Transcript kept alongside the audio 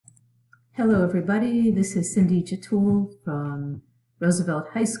Hello everybody, this is Cindy Chatul from Roosevelt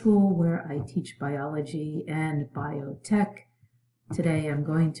High School where I teach biology and biotech. Today I'm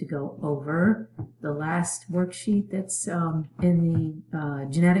going to go over the last worksheet that's in the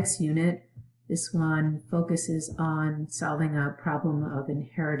genetics unit. This one focuses on solving a problem of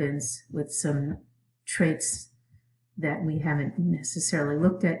inheritance with some traits that we haven't necessarily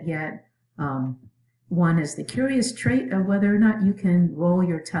looked at yet. One is the curious trait of whether or not you can roll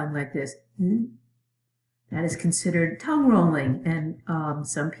your tongue like this. That is considered tongue rolling, and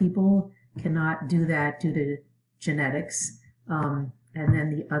some people cannot do that due to genetics. And then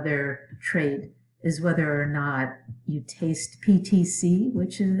the other trait is whether or not you taste PTC,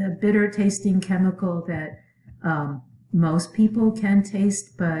 which is a bitter tasting chemical that most people can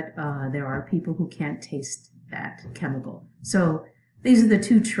taste, but there are people who can't taste that chemical. So these are the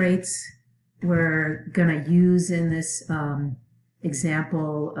two traits we're going to use in this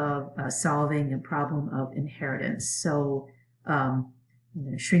example of solving a problem of inheritance. So I'm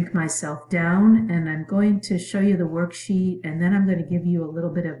going to shrink myself down and I'm going to show you the worksheet, and then I'm going to give you a little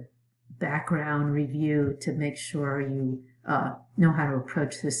bit of background review to make sure you know how to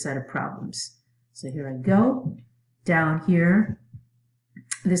approach this set of problems. So here I go. Down here,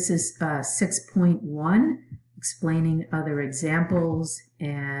 this is 6.1. Explaining other examples,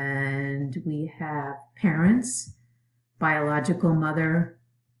 and we have parents, biological mother,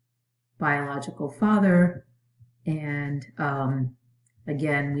 biological father, and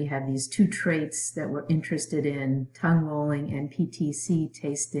again we have these two traits that we're interested in, tongue rolling and PTC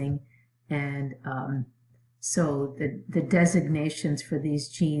tasting, and so the designations for these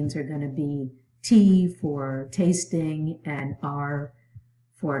genes are going to be T for tasting and R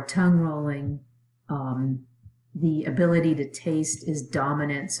for tongue rolling. The ability to taste is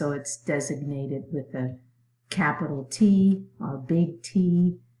dominant, so it's designated with a capital T or big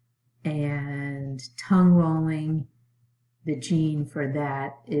T, and tongue rolling, the gene for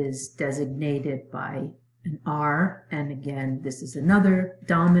that is designated by an R, and again this is another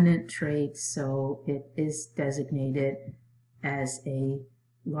dominant trait, so it is designated as a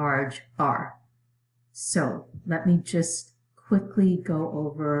large R. So let me just quickly go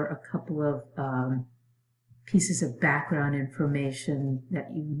over a couple of pieces of background information that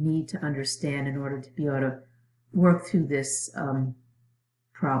you need to understand in order to be able to work through this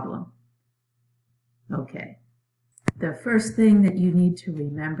problem. Okay, the first thing that you need to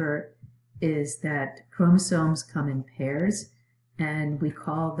remember is that chromosomes come in pairs, and we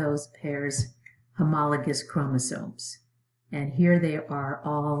call those pairs homologous chromosomes. And here they are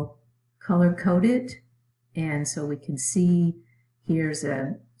all color-coded, and so we can see here's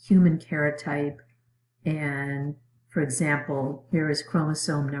a human karyotype. And for example, here is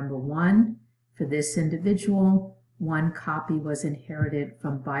chromosome number 1. For this individual, one copy was inherited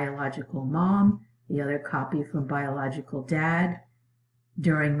from biological mom, the other copy from biological dad.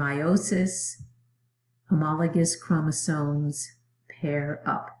 During meiosis, homologous chromosomes pair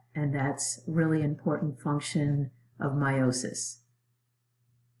up, and that's a really important function of meiosis.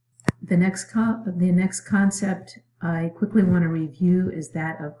 The next concept I quickly want to review is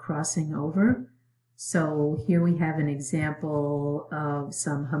that of crossing over. So here we have an example of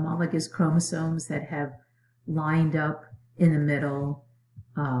some homologous chromosomes that have lined up in the middle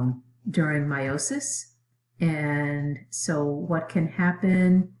during meiosis. And so what can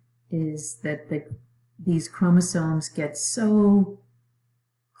happen is that these chromosomes get so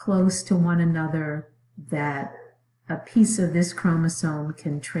close to one another that a piece of this chromosome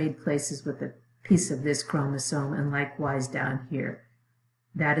can trade places with a piece of this chromosome, and likewise down here.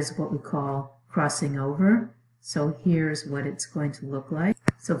 That is what we call crossing over. So here's what it's going to look like.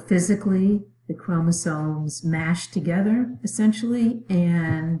 So physically, the chromosomes mash together essentially,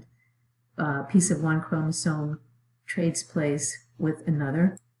 and a piece of one chromosome trades place with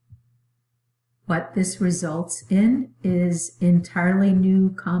another. What this results in is entirely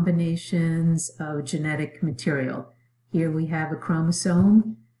new combinations of genetic material. Here we have a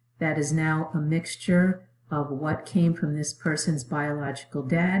chromosome that is now a mixture of what came from this person's biological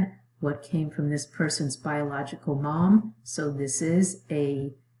dad, what came from this person's biological mom. So this is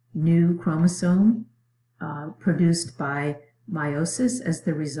a new chromosome produced by meiosis as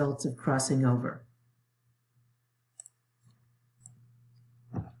the result of crossing over.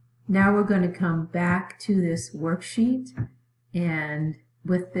 Now we're going to come back to this worksheet, and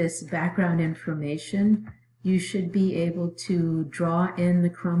with this background information, you should be able to draw in the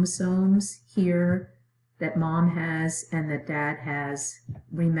chromosomes here that mom has and that dad has,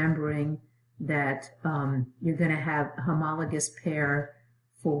 remembering that you're going to have a homologous pair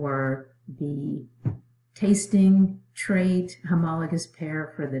for the tasting trait, homologous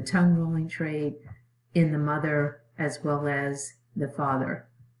pair for the tongue rolling trait in the mother as well as the father.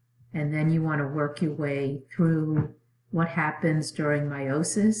 And then you want to work your way through what happens during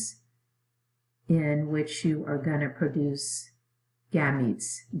meiosis, in which you are going to produce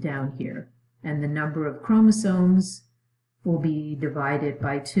gametes down here. And the number of chromosomes will be divided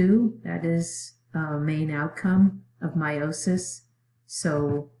by 2. That is a main outcome of meiosis.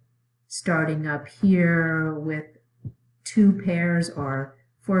 So starting up here with 2 pairs or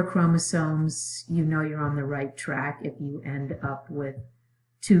 4 chromosomes, you know you're on the right track if you end up with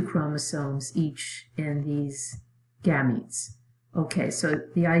 2 chromosomes each in these gametes. Okay, so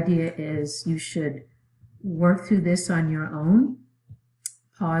the idea is you should work through this on your own.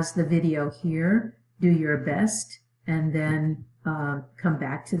 Pause the video here, do your best, and then come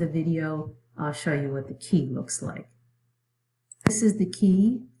back to the video. I'll show you what the key looks like. This is the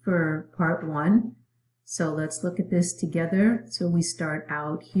key for part 1. So let's look at this together. So we start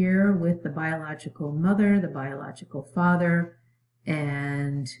out here with the biological mother, the biological father,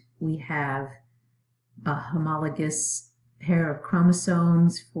 and we have a homologous pair of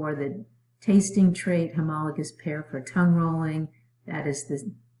chromosomes for the tasting trait, homologous pair for tongue rolling. That is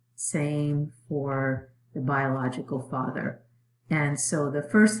the same for the biological father. And so the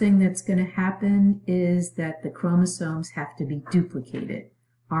first thing that's going to happen is that the chromosomes have to be duplicated.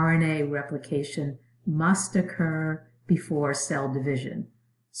 RNA replication must occur before cell division.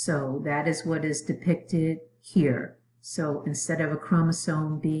 So that is what is depicted here. So instead of a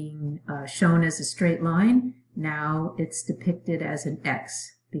chromosome being shown as a straight line, now it's depicted as an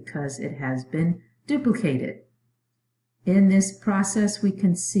X because it has been duplicated. In this process, we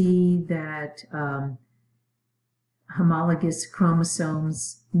can see that homologous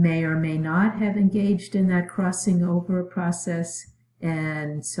chromosomes may or may not have engaged in that crossing over process,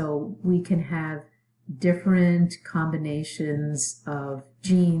 and so we can have different combinations of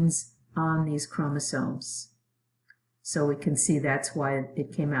genes on these chromosomes. So we can see that's why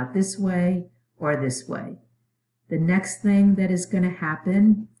it came out this way or this way. The next thing that is going to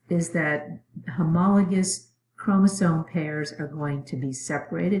happen is that homologous chromosome pairs are going to be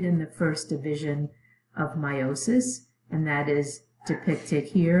separated in the first division of meiosis, and that is depicted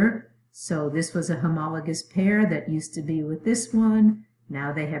here. So this was a homologous pair that used to be with this one.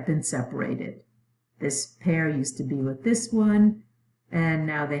 Now they have been separated. This pair used to be with this one, and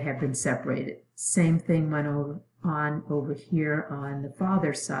now they have been separated. Same thing went on over here on the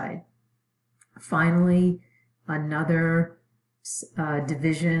father's side. Finally, another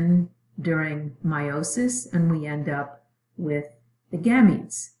division during meiosis, and we end up with the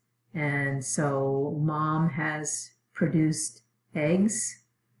gametes. And so mom has produced eggs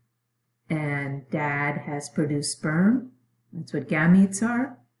and dad has produced sperm. That's what gametes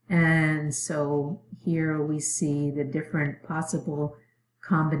are. And so here we see the different possible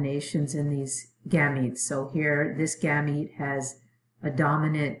combinations in these gametes. So here this gamete has a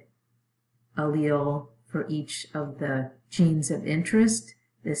dominant allele for each of the genes of interest.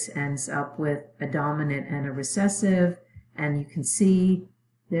 This ends up with a dominant and a recessive, and you can see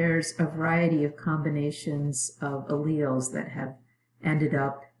there's a variety of combinations of alleles that have ended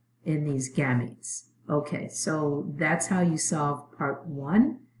up in these gametes. Okay, so that's how you solve part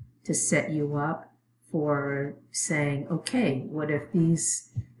 1 to set you up for saying, okay, what if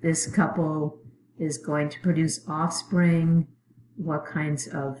this couple is going to produce offspring? What kinds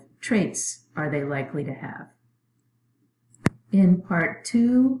of traits are they likely to have? In part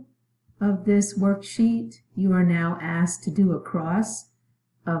 2 of this worksheet, you are now asked to do a cross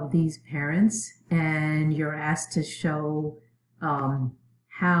of these parents, and you're asked to show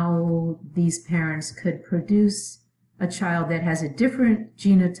how these parents could produce a child that has a different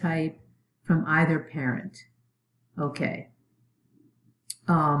genotype from either parent. Okay.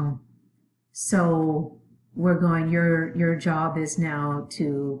 So we're going, your job is now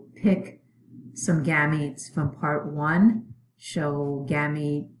to pick some gametes from part 1, show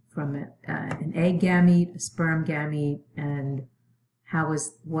gamete from an egg gamete, a sperm gamete, and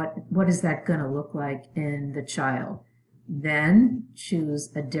what is that going to look like in the child. Then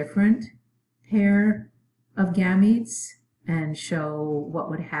choose a different pair of gametes and show what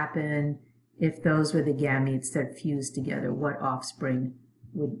would happen if those were the gametes that fused together, what offspring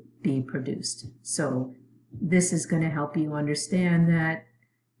would be produced. So this is going to help you understand that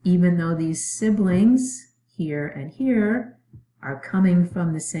even though these siblings here and here are coming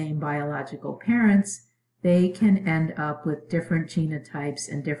from the same biological parents, they can end up with different genotypes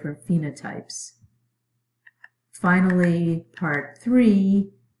and different phenotypes. Finally, part 3,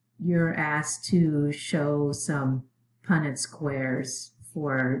 you're asked to show some Punnett squares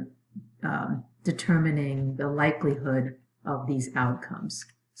for determining the likelihood of these outcomes.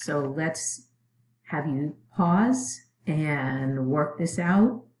 So let's have you pause and work this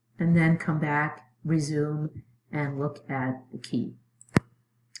out, and then come back, resume, and look at the key.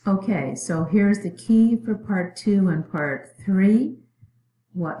 Okay, so here's the key for part 2 and part 3.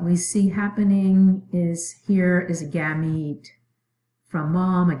 What we see happening is here is a gamete from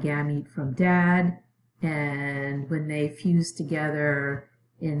mom, a gamete from dad, and when they fuse together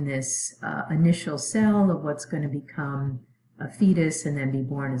in this initial cell of what's going to become a fetus and then be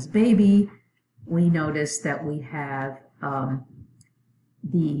born as baby, we notice that we have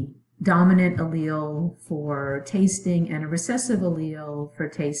the dominant allele for tasting and a recessive allele for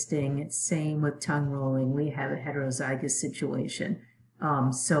tasting. It's same with tongue rolling. We have a heterozygous situation.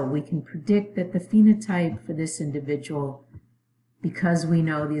 So we can predict that the phenotype for this individual, because we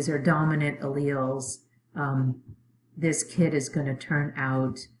know these are dominant alleles, this kid is going to turn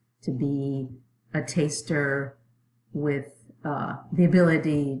out to be a taster with the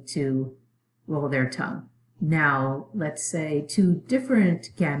ability to roll their tongue. Now, let's say 2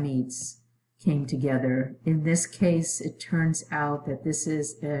 different gametes came together. In this case, it turns out that this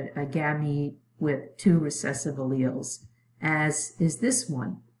is a gamete with 2 recessive alleles, as is this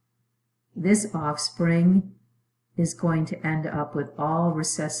one. This offspring is going to end up with all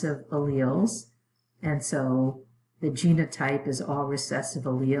recessive alleles, and so the genotype is all recessive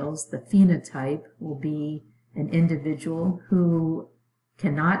alleles. The phenotype will be an individual who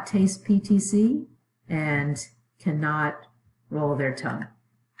cannot taste PTC and cannot roll their tongue.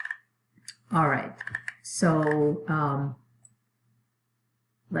 All right, so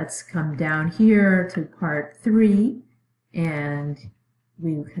let's come down here to part 3, and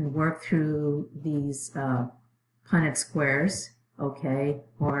we can work through these Punnett squares, okay,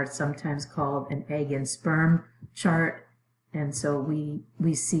 or sometimes called an egg and sperm chart. And so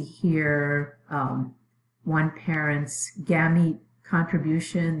we see here one parent's gamete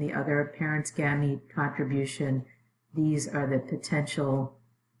contribution, the other parent's gamete contribution. These are the potential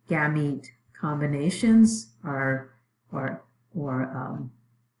gamete combinations or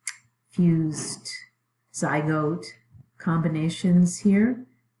fused zygote combinations here.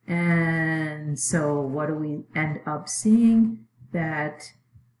 And so what do we end up seeing? That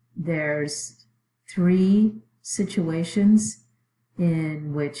there's 3 situations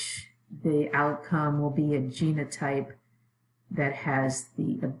in which the outcome will be a genotype that has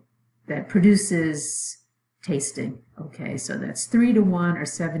that produces tasting. Okay, so that's 3 to 1 or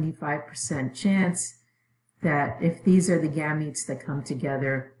 75% chance that if these are the gametes that come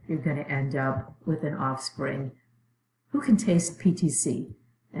together, you're going to end up with an offspring who can taste PTC.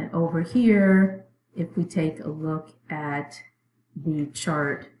 And over here, if we take a look at the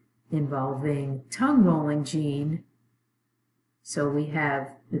chart involving tongue rolling gene, so we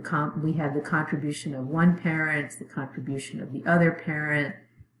have the contribution of one parent, the contribution of the other parent,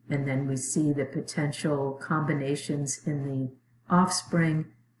 and then we see the potential combinations in the offspring.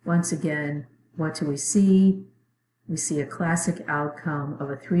 Once again, what do we see? We see a classic outcome of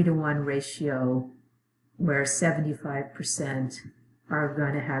a 3 to 1 ratio where 75% are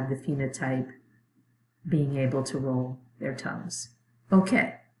going to have the phenotype being able to roll their tongues.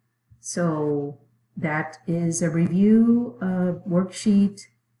 Okay, so that is a review of worksheet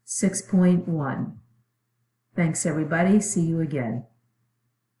 6.1. Thanks everybody. See you again.